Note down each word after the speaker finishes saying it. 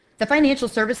The financial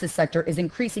services sector is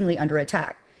increasingly under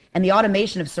attack, and the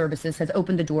automation of services has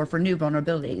opened the door for new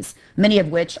vulnerabilities, many of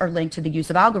which are linked to the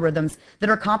use of algorithms that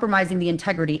are compromising the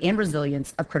integrity and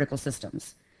resilience of critical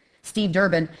systems. Steve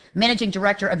Durbin, Managing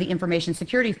Director of the Information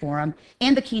Security Forum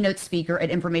and the keynote speaker at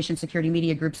Information Security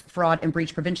Media Group's Fraud and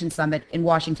Breach Prevention Summit in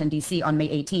Washington, D.C. on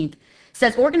May 18th,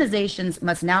 says organizations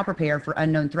must now prepare for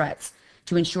unknown threats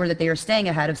to ensure that they are staying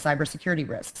ahead of cybersecurity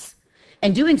risks.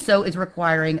 And doing so is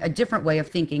requiring a different way of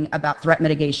thinking about threat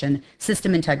mitigation,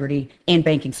 system integrity, and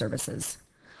banking services.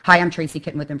 Hi, I'm Tracy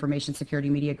Kitten with Information Security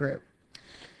Media Group.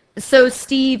 So,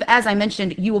 Steve, as I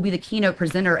mentioned, you will be the keynote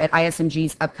presenter at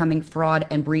ISMG's upcoming Fraud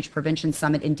and Breach Prevention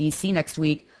Summit in D.C. next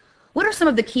week. What are some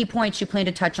of the key points you plan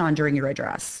to touch on during your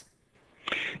address?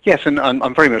 Yes, and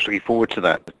I'm very much looking forward to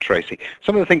that, Tracy.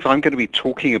 Some of the things I'm going to be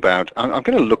talking about, I'm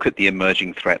going to look at the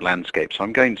emerging threat landscape. So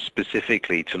I'm going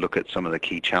specifically to look at some of the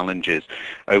key challenges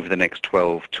over the next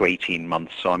 12 to 18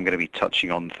 months. So I'm going to be touching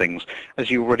on things,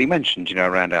 as you already mentioned,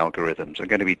 around algorithms. I'm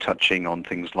going to be touching on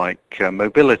things like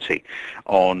mobility,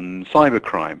 on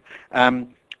cybercrime.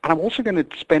 And I'm also going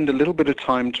to spend a little bit of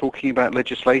time talking about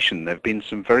legislation. There have been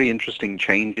some very interesting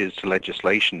changes to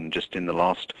legislation just in the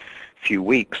last few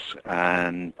weeks,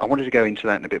 and I wanted to go into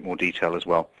that in a bit more detail as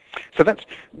well. So that's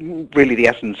really the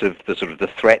essence of the sort of the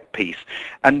threat piece.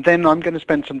 And then I'm going to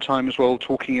spend some time as well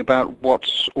talking about what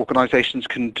organizations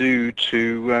can do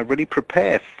to really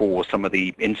prepare for some of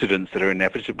the incidents that are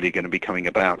inevitably going to be coming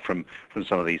about from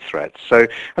some of these threats. So,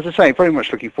 as I say, very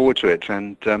much looking forward to it,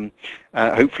 and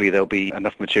hopefully there'll be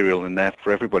enough material in there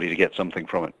for everybody to get something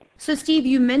from it. So, Steve,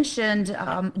 you mentioned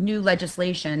new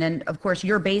legislation, and of course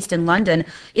you're based in London.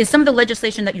 Is some of the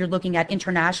legislation that you're looking at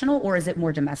international, or is it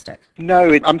more domestic?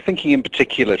 No, I'm thinking in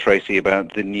particular, Tracy,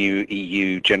 about the new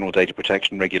EU General Data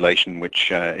Protection Regulation, which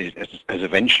has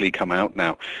eventually come out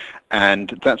now.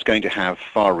 And that's going to have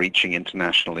far-reaching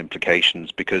international implications,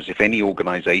 because if any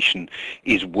organization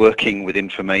is working with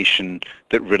information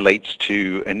that relates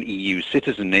to an EU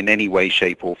citizen in any way,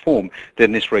 shape or form,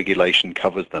 then this regulation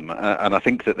covers them. And I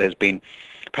think that there's been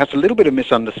perhaps a little bit of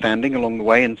misunderstanding along the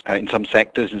way in some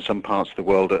sectors, in some parts of the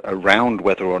world, around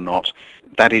whether or not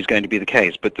that is going to be the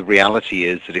case. But the reality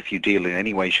is that if you deal in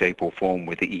any way, shape or form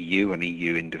with the EU and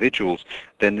EU individuals,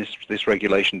 then this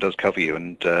regulation does cover you.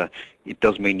 And it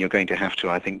does mean you're going to have to,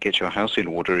 I think, get your house in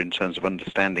order in terms of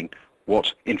understanding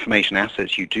what information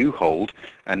assets you do hold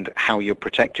and how you're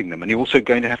protecting them. And you're also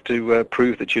going to have to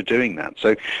prove that you're doing that.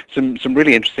 So some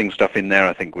really interesting stuff in there,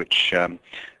 I think, which I'm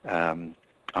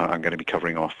going to be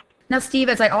covering off. Now, Steve,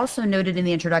 as I also noted in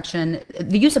the introduction,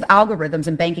 the use of algorithms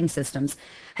in banking systems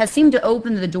has seemed to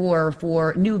open the door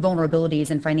for new vulnerabilities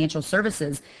in financial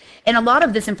services. And a lot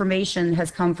of this information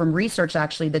has come from research,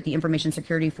 actually, that the Information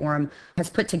Security Forum has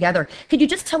put together. Could you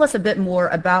just tell us a bit more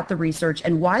about the research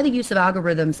and why the use of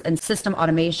algorithms and system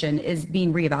automation is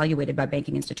being reevaluated by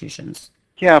banking institutions?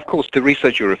 Yeah, of course. The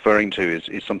research you're referring to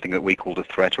is something that we call the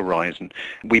Threat Horizon.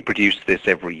 We produce this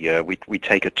every year. We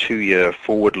take a 2-year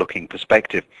forward-looking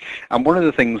perspective. And one of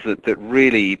the things that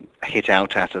really hit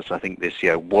out at us, I think, this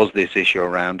year was this issue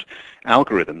around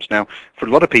algorithms. Now, for a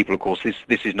lot of people, of course,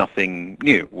 this is nothing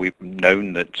new. We've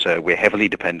known that we're heavily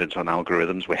dependent on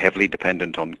algorithms. We're heavily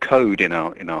dependent on code in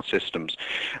our systems.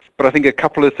 But I think a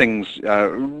couple of things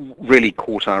really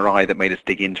caught our eye that made us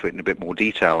dig into it in a bit more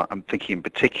detail. I'm thinking in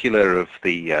particular of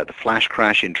the flash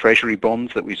crash in Treasury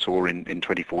bonds that we saw in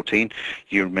 2014.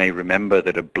 You may remember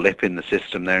that a blip in the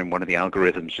system there in one of the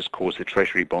algorithms just caused the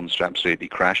Treasury bonds to absolutely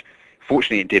crash.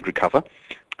 Fortunately, it did recover.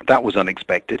 That was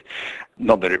unexpected.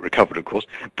 Not that it recovered, of course,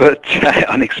 but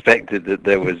unexpected that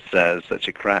there was such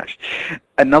a crash.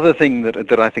 Another thing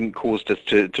that I think caused us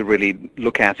to really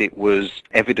look at it was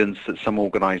evidence that some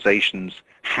organizations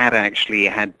had actually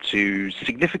had to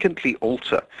significantly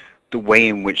alter the way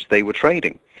in which they were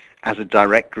trading as a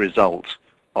direct result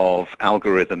of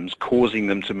algorithms causing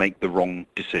them to make the wrong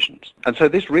decisions. And so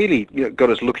this really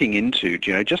got us looking into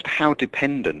just how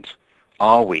dependent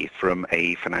are we from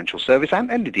a financial service and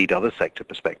indeed other sector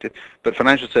perspective, but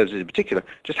financial services in particular,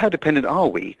 just how dependent are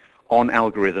we on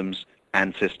algorithms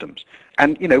and systems?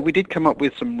 And, we did come up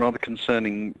with some rather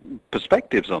concerning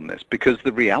perspectives on this, because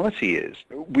the reality is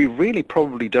we really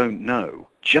probably don't know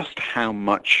just how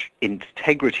much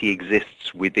integrity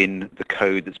exists within the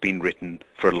code that's been written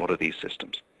for a lot of these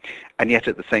systems. And yet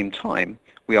at the same time,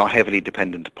 we are heavily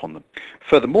dependent upon them.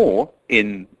 Furthermore,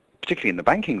 particularly in the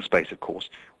banking space, of course,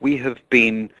 we have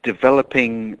been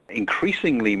developing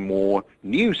increasingly more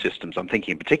new systems. I'm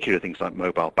thinking in particular things like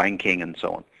mobile banking and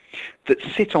so on, that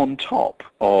sit on top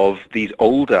of these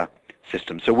older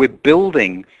systems. So we're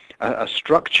building a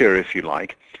structure, if you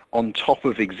like, on top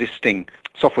of existing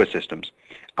software systems.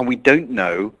 And we don't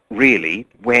know really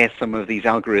where some of these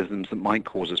algorithms that might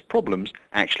cause us problems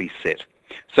actually sit.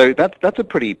 So that's a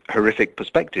pretty horrific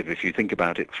perspective if you think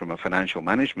about it from a financial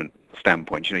management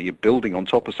standpoint. You know, you're building on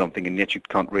top of something and yet you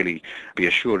can't really be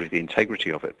assured of the integrity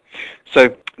of it.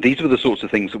 So these were the sorts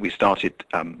of things that we started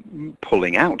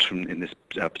pulling out from in this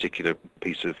particular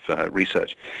piece of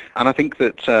research. And I think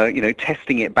that,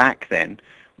 testing it back then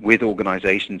with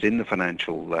organizations in the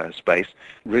financial space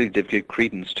really did give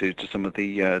credence to some of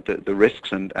the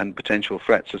risks and potential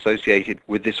threats associated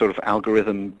with this sort of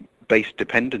algorithm-based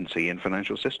dependency in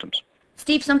financial systems.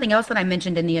 Steve, something else that I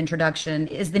mentioned in the introduction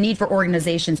is the need for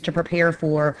organizations to prepare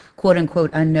for quote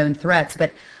unquote unknown threats.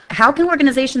 But how can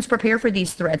organizations prepare for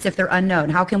these threats if they're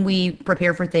unknown? How can we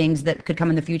prepare for things that could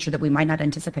come in the future that we might not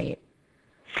anticipate?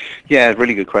 Yeah,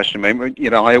 really good question.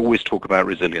 I always talk about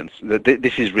resilience.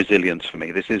 This is resilience for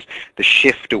me. This is the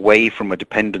shift away from a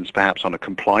dependence perhaps on a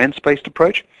compliance-based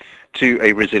approach to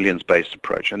a resilience-based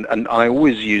approach. And I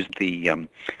always use the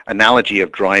analogy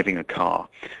of driving a car.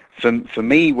 For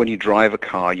me, when you drive a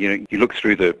car, you look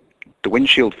through the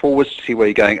windshield forwards to see where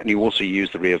you're going, and you also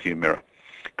use the rear view mirror.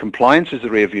 Compliance is the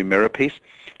rear view mirror piece.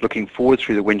 Looking forward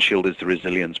through the windshield is the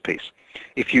resilience piece.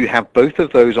 If you have both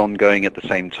of those ongoing at the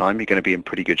same time, you're going to be in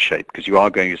pretty good shape because you are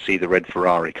going to see the red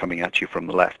Ferrari coming at you from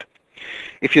the left.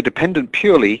 If you're dependent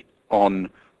purely on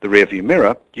the rear view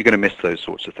mirror, you're going to miss those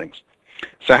sorts of things.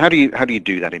 So how do you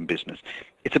do that in business?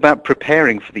 It's about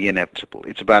preparing for the inevitable.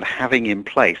 It's about having in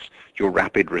place your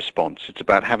rapid response. It's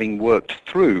about having worked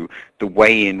through the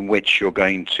way in which you're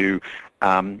going to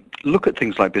look at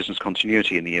things like business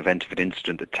continuity in the event of an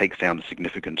incident that takes down a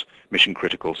significant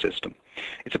mission-critical system.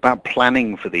 It's about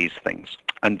planning for these things.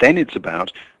 And then it's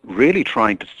about really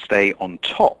trying to stay on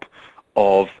top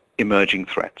of emerging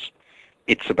threats.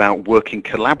 It's about working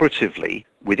collaboratively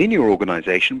within your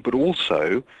organization, but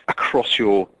also across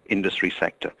your industry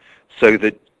sector, so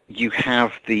that you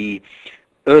have the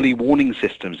early warning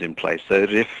systems in place, so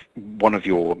that if one of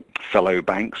your fellow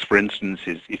banks, for instance,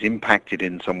 is impacted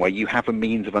in some way, you have a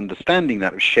means of understanding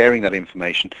that, of sharing that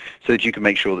information, so that you can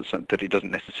make sure that it doesn't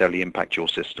necessarily impact your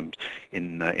systems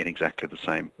in exactly the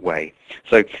same way.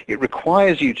 So it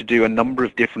requires you to do a number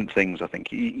of different things, I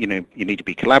think. You need to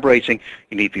be collaborating,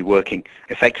 you need to be working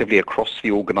effectively across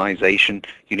the organization,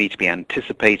 you need to be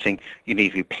anticipating, you need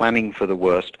to be planning for the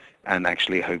worst, and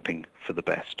actually hoping for the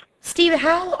best. Steve,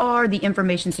 how are the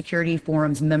Information Security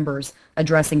Forum's members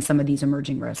addressing some of these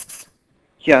emerging risks?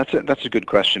 Yeah, that's a good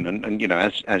question. And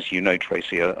as you know,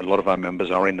 Tracy, a lot of our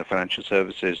members are in the financial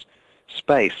services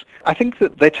space. I think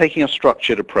that they're taking a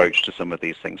structured approach to some of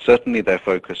these things. Certainly they're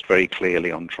focused very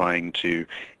clearly on trying to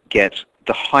get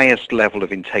the highest level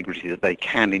of integrity that they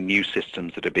can in new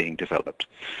systems that are being developed.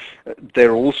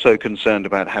 They're also concerned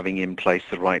about having in place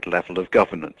the right level of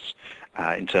governance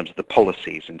in terms of the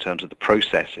policies, in terms of the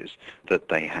processes that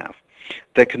they have.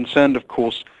 They're concerned, of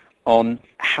course, on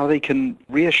how they can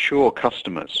reassure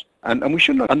customers. And we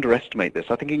shouldn't underestimate this.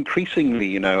 I think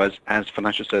increasingly, as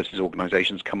financial services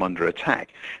organizations come under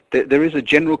attack, there is a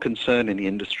general concern in the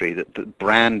industry that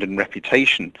brand and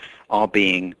reputation are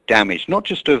being damaged, not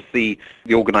just of the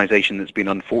organization that's been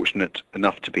unfortunate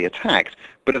enough to be attacked,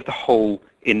 but of the whole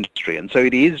industry. And so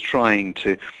it is trying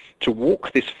to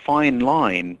walk this fine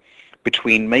line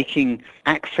between making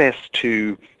access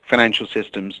to financial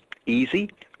systems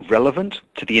easy, relevant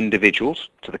to the individuals,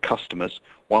 to the customers,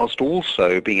 whilst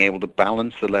also being able to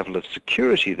balance the level of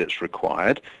security that's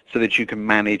required so that you can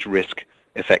manage risk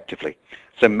effectively.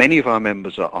 So many of our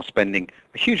members are spending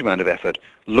a huge amount of effort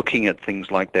looking at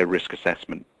things like their risk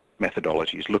assessment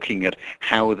methodologies, looking at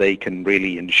how they can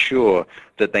really ensure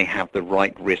that they have the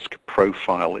right risk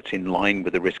profile that's in line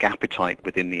with the risk appetite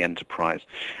within the enterprise,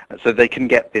 so they can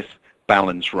get this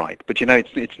balance right. But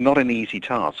it's not an easy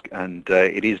task, and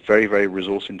it is very, very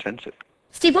resource intensive.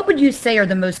 Steve, what would you say are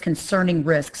the most concerning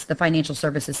risks the financial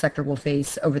services sector will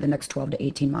face over the next 12 to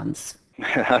 18 months?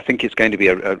 I think it's going to be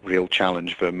a real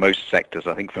challenge for most sectors.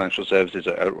 I think financial services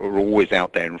are always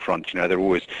out there in front. They're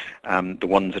always the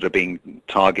ones that are being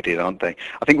targeted, aren't they?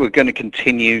 I think we're going to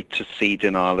continue to see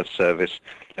denial of service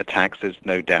attacks. There's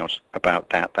no doubt about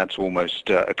that. That's almost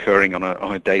occurring on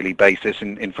a daily basis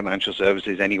in financial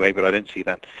services anyway, but I don't see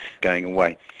that going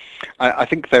away. I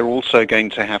think they're also going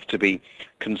to have to be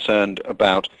concerned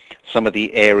about some of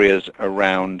the areas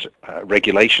around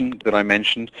regulation that I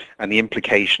mentioned and the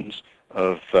implications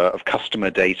of customer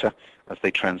data as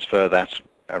they transfer that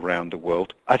around the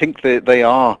world. I think that they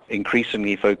are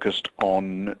increasingly focused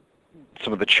on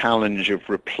some of the challenge of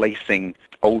replacing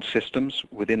old systems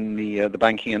within the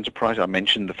banking enterprise. I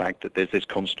mentioned the fact that there's this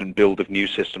constant build of new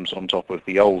systems on top of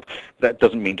the old. That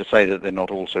doesn't mean to say that they're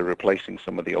not also replacing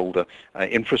some of the older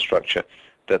infrastructure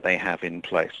that they have in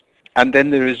place. And then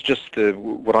there is just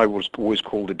what I was always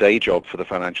called a day job for the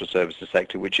financial services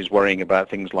sector, which is worrying about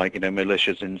things like,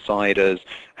 malicious insiders,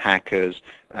 hackers,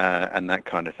 and that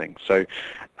kind of thing. So,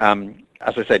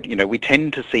 as I said, we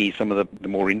tend to see some of the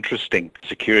more interesting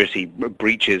security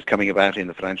breaches coming about in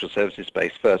the financial services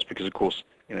space first, because of course,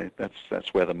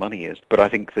 that's where the money is. But I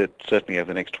think that certainly over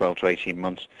the next 12 to 18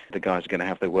 months, the guys are going to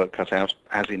have their work cut out,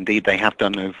 as indeed they have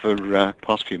done over the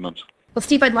past few months. Well,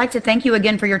 Steve, I'd like to thank you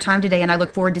again for your time today, and I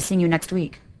look forward to seeing you next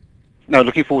week. No,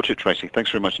 looking forward to it, Tracy.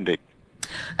 Thanks very much indeed.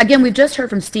 Again, we've just heard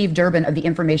from Steve Durbin of the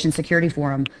Information Security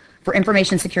Forum. For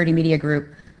Information Security Media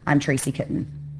Group, I'm Tracy Kitten.